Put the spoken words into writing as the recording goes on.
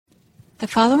The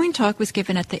following talk was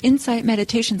given at the Insight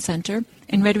Meditation Center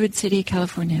in Redwood City,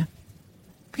 California.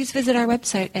 Please visit our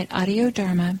website at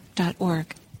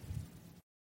audiodharma.org.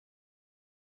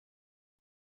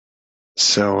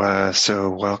 So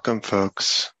welcome,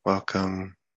 folks.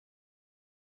 Welcome.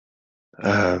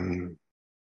 Happy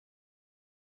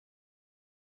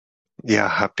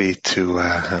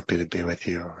to be with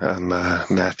you. I'm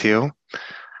Matthew,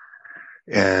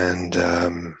 and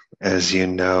as you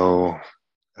know,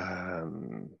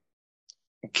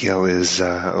 Gil is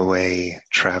away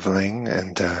traveling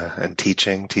and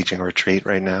teaching a retreat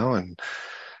right now, and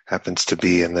happens to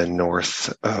be in the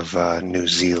north of New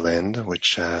Zealand,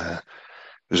 which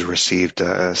was received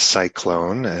a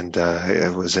cyclone, and I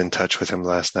was in touch with him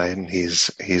last night, and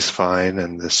he's fine,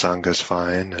 and the Sangha's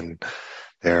fine, and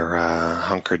they're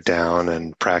hunkered down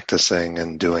and practicing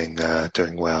and doing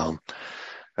well.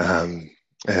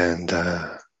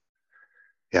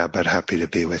 But happy to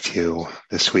be with you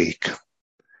this week.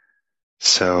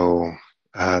 So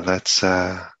let's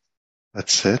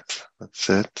sit.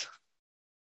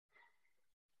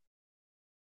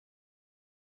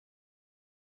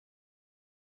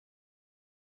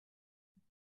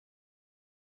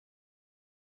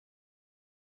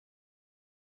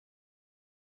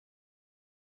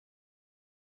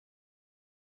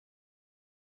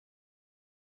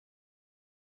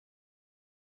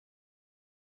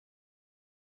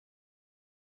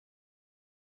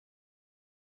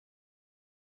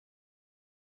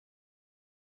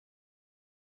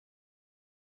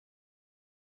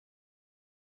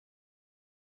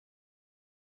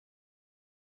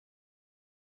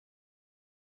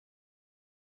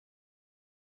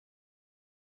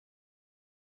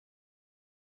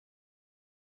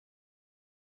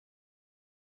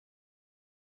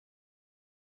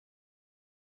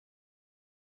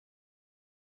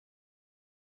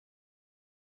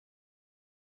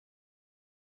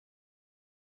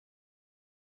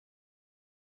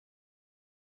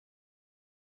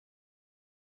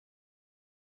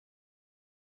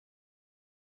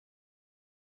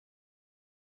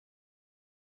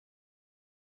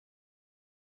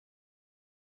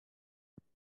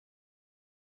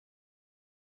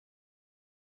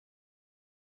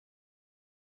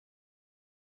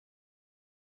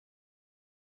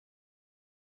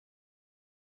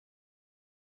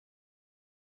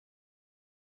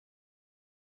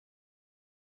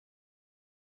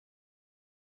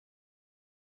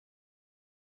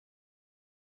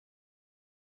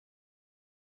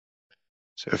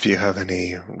 So if you have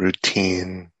any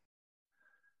routine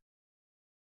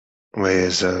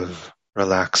ways of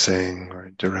relaxing or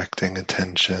directing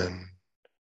attention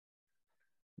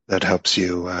that helps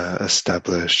you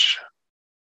establish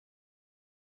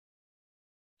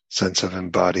sense of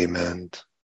embodiment,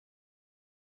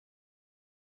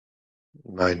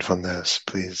 mindfulness,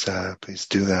 please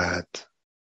do that.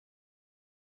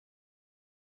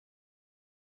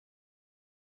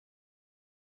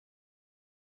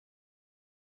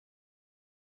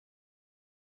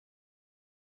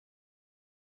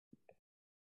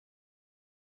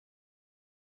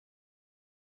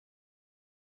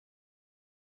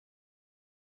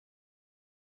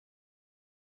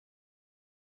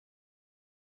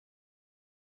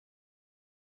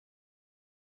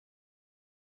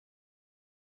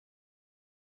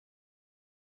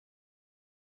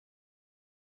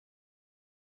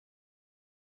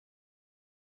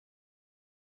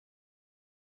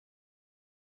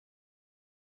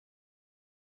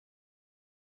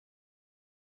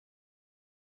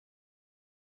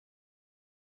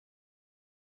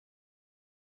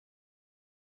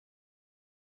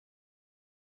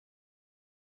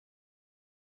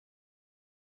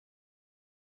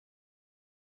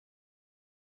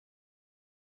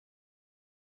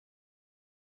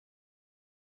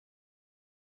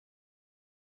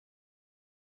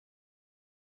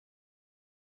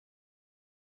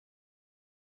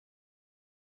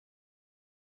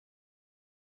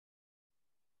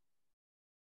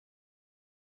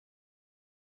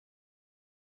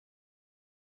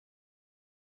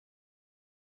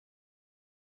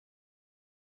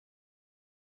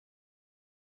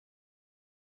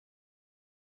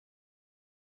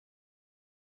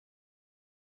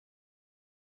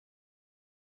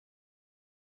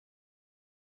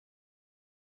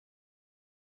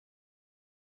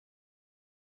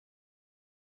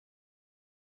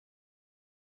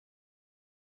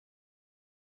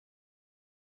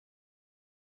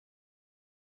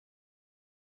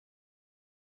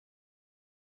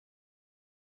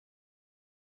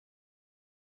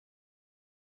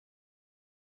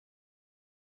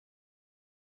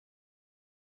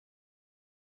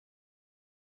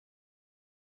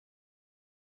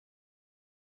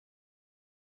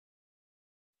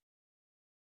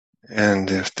 And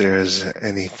if there's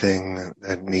anything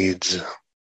that needs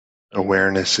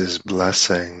awareness's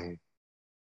blessing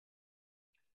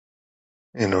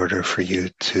in order for you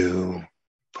to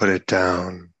put it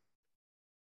down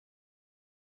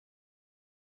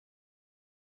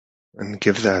and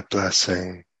give that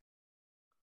blessing.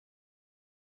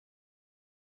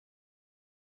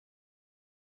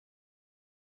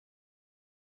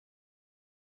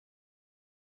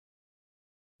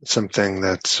 Something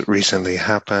that's recently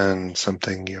happened,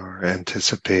 something you're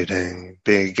anticipating,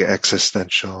 big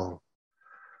existential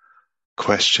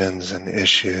questions and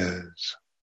issues.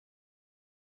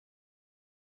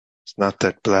 It's not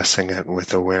that blessing it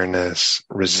with awareness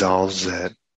resolves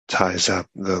it, ties up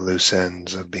the loose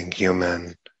ends of being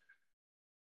human,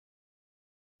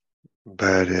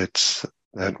 but it's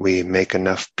that we make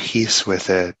enough peace with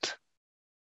it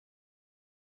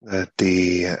that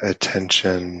the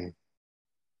attention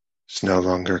is no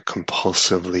longer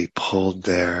compulsively pulled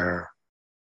there.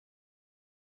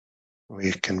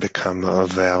 We can become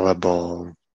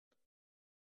available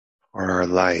for our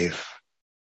life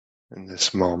in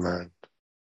this moment.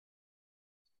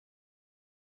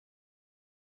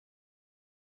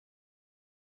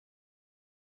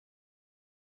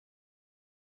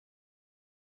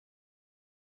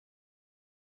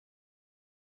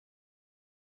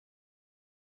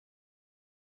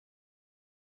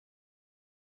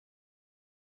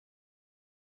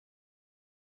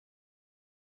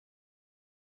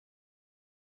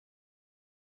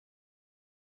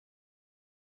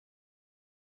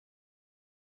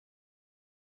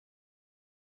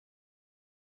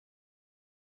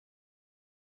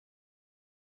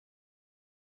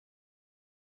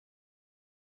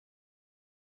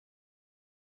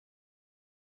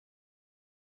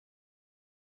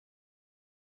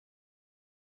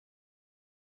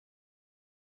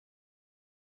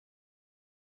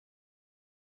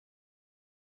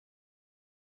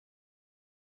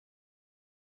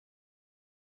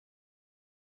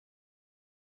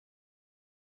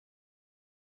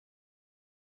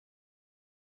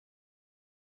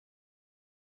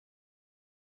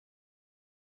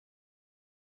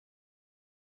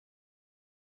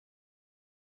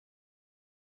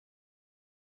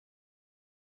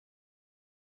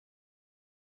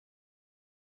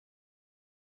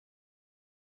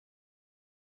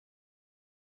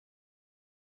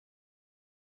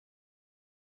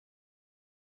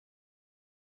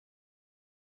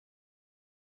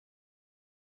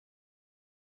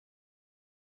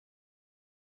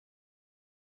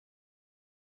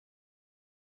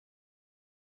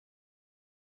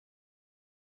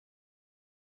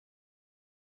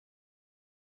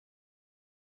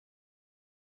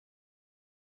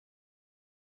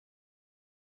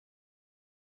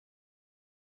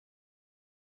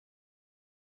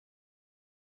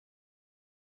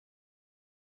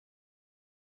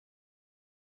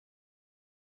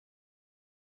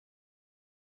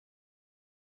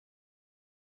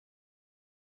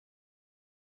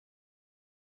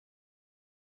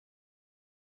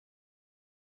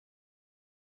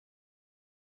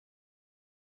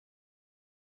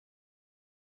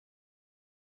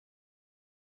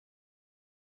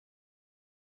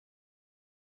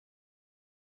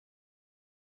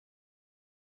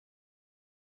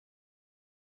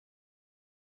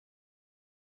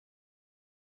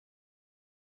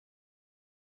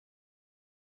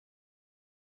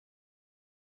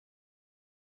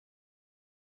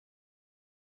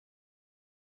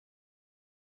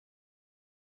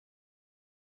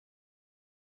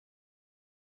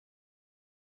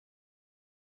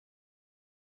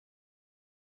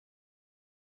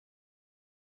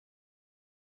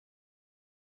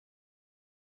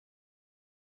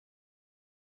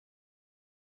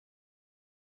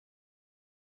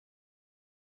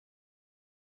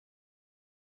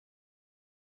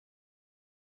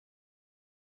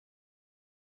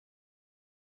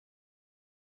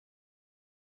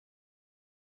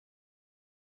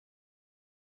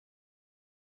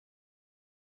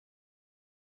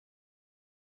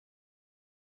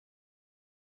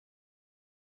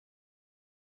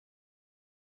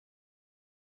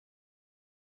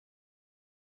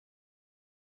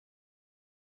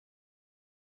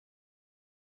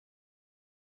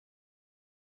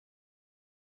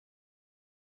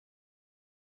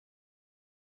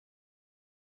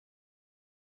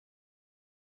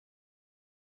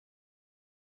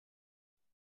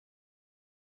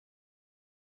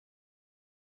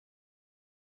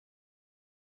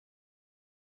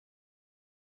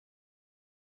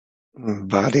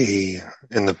 Body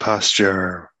in the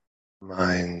posture,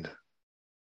 mind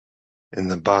in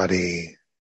the body,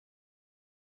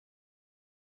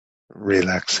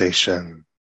 relaxation.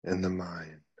 in the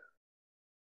mind.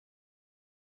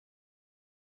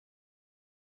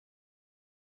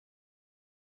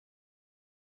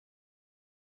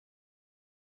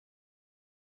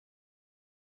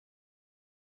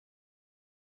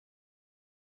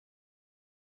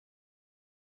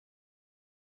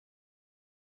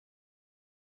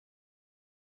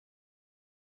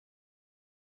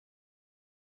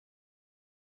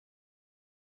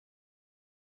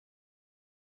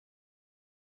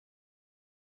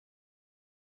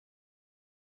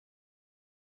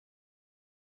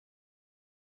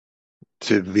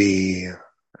 To be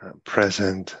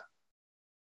present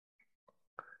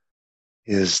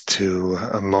is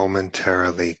to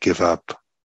momentarily give up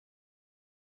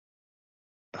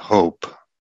hope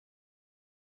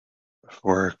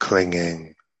for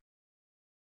clinging.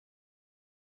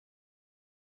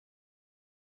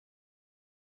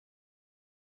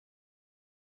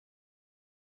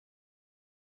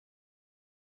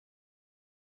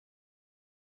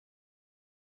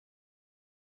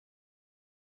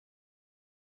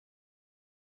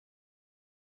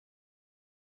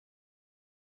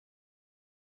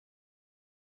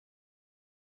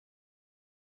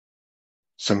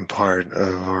 Some part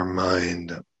of our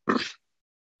mind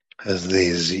has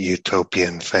these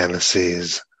utopian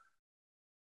fantasies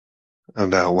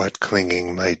about what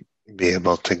clinging might be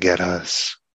able to get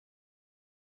us.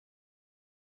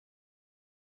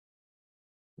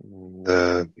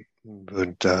 The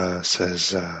Buddha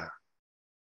says,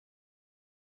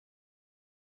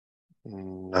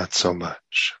 not so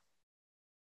much.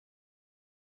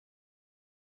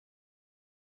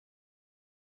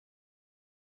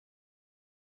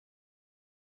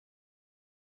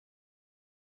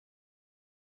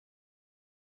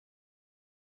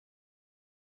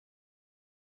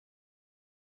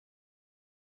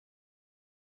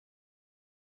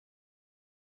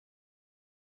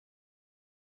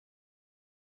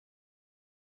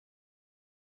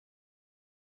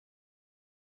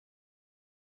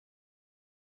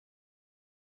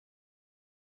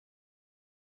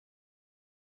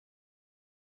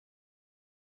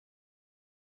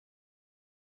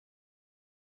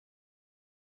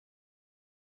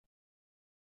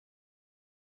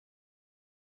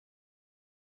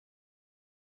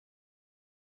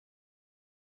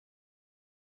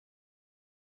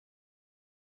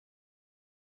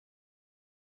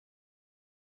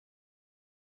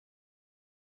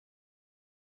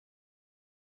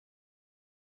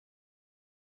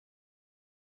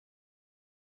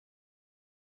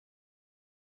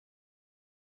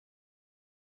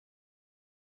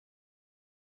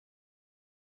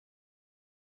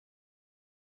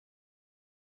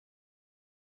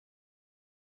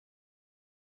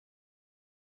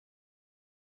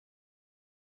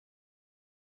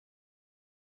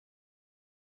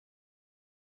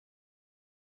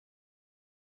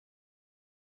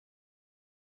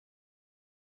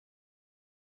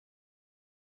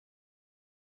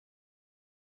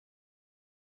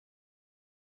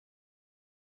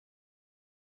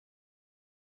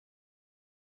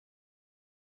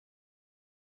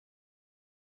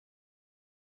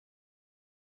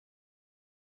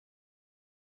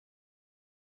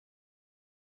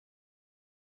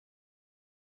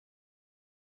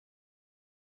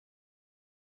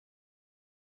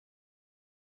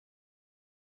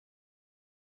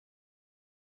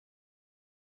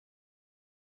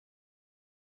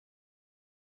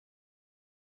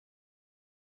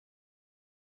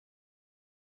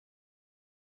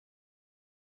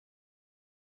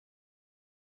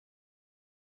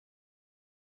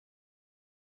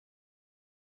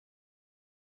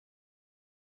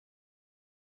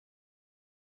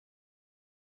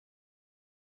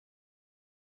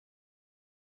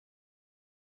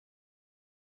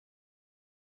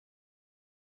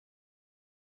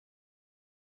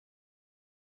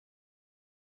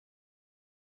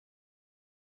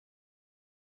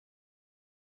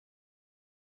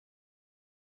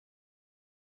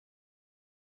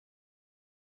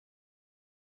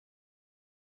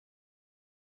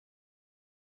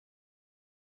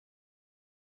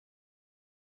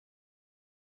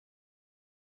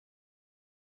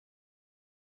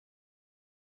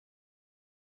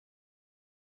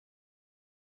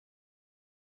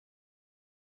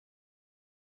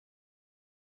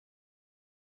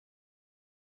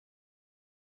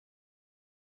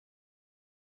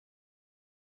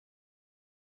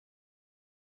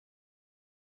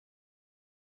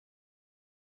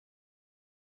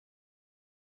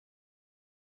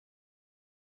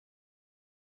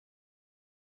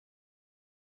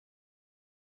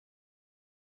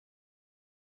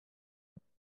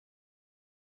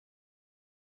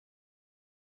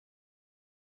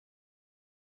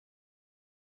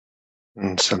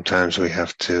 And sometimes we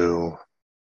have to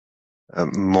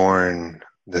mourn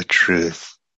the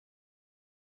truth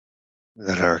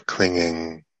that our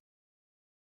clinging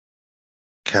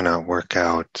cannot work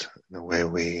out the way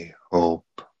we hope.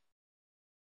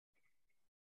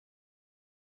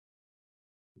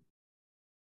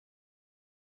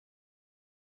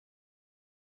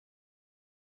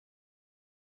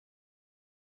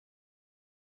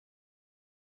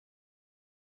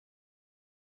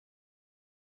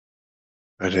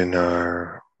 But in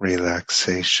our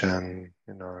relaxation,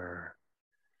 in our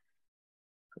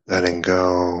letting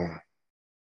go,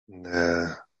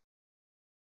 the,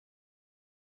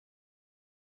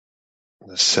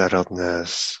 the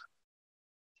settledness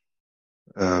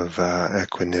of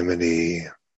equanimity,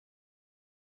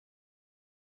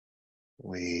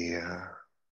 we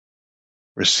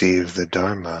receive the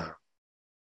Dharma,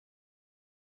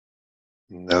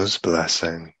 and those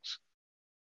blessings.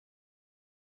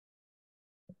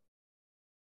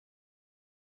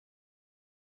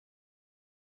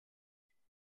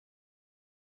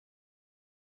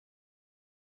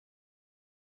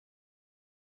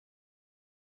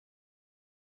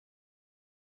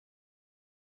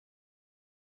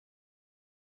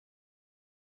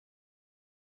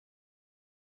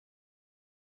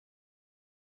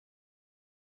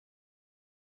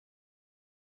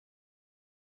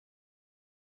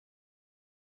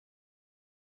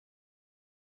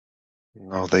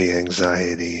 All the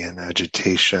anxiety and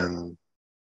agitation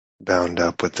bound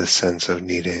up with the sense of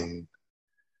needing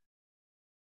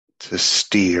to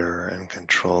steer and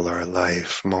control our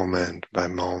life moment by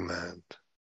moment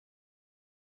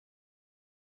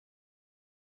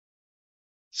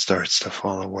starts to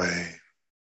fall away.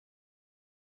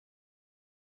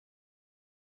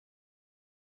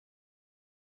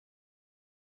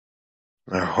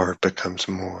 Our heart becomes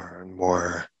more and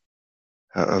more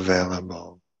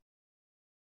available.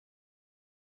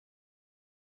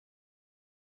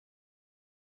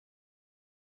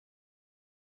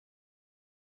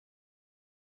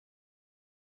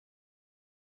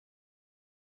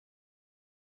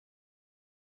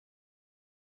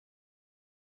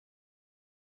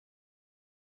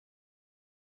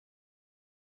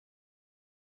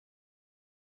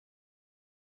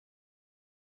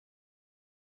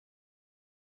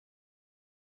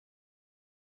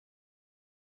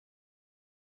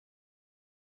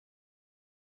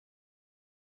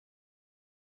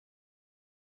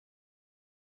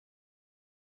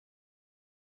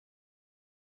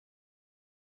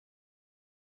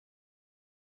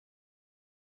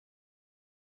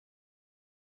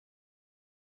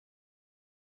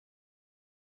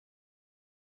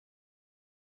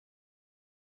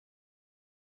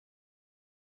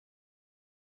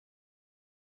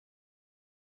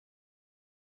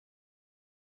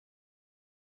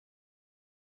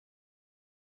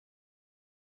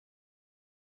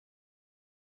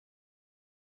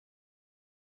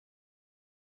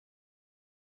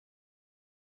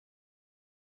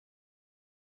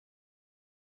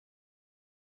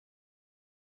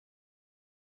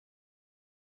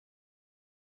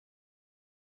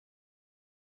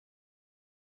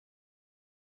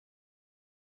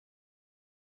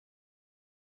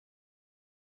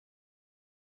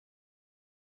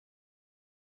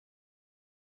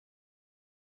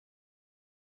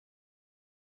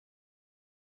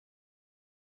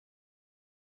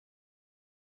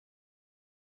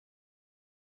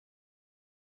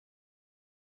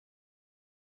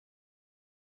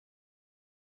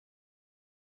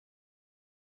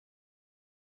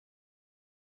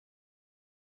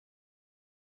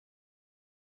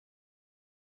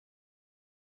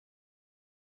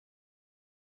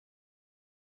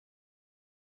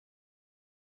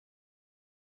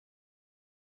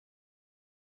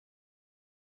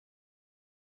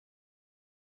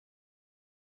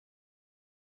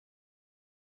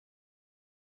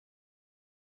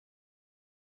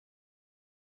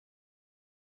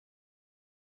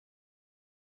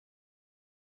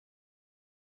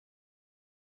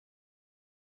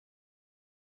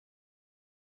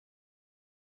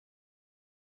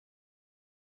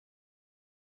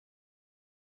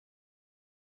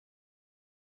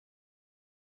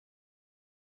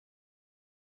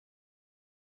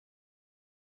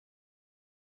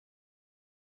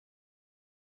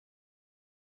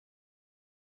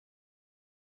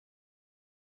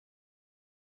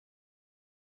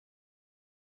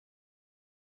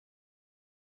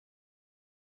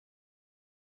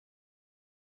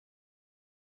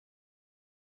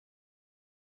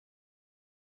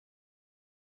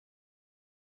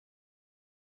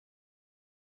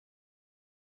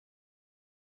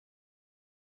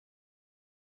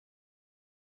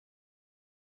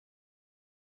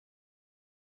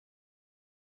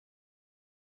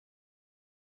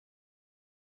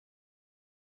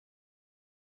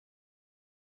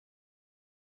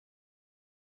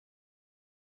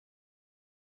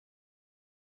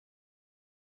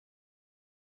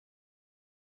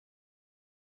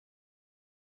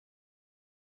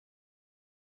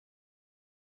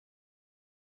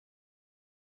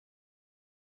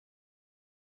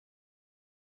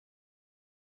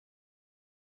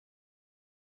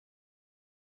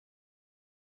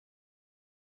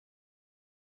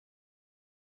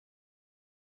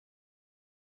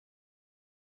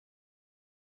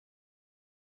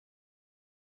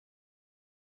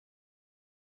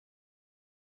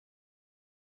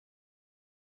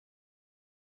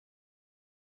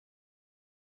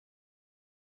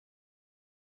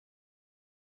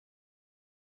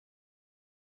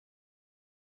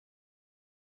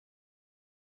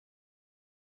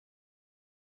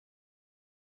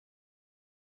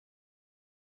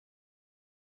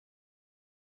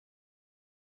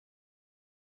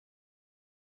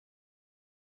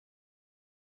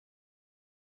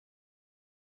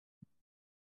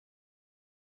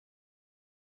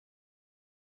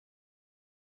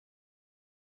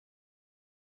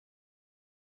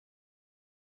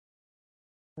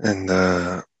 and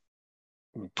the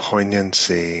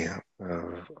poignancy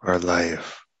of our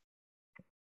life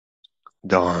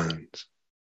dawns.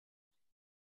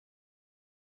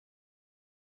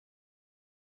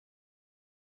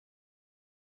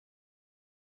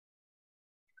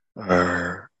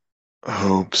 Our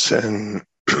hopes and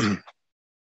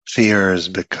fears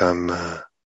become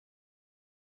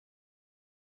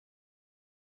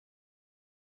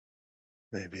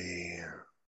maybe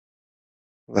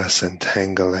less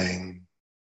entangling,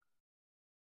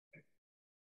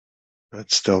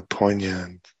 but still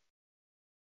poignant.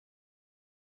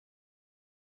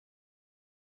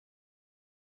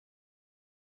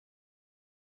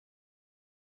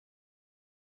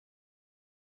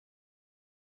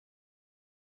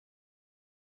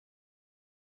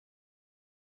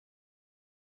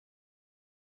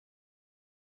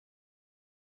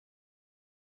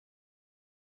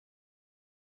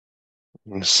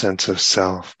 And the sense of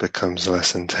self becomes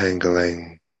less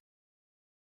entangling,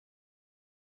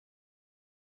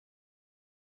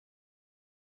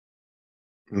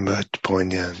 but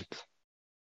poignant.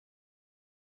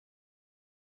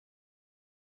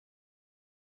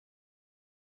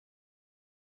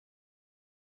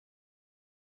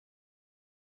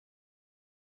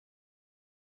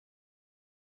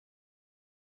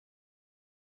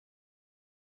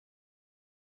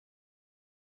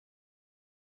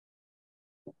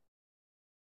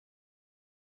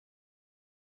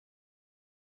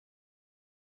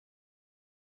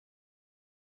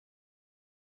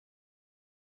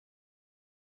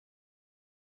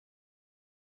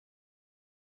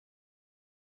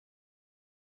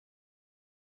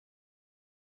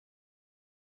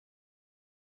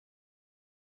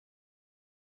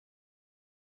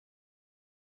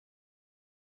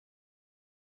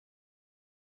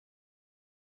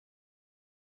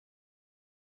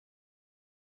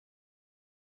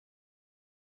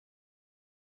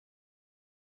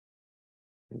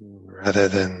 Rather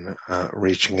than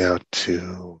reaching out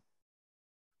to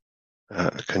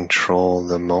control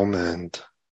the moment,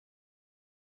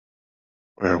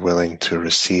 we're willing to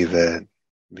receive it,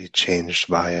 be changed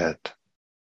by it.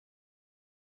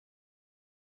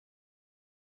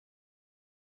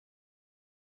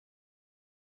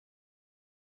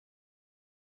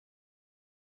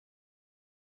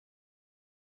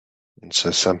 And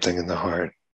so something in the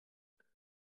heart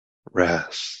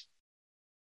rests.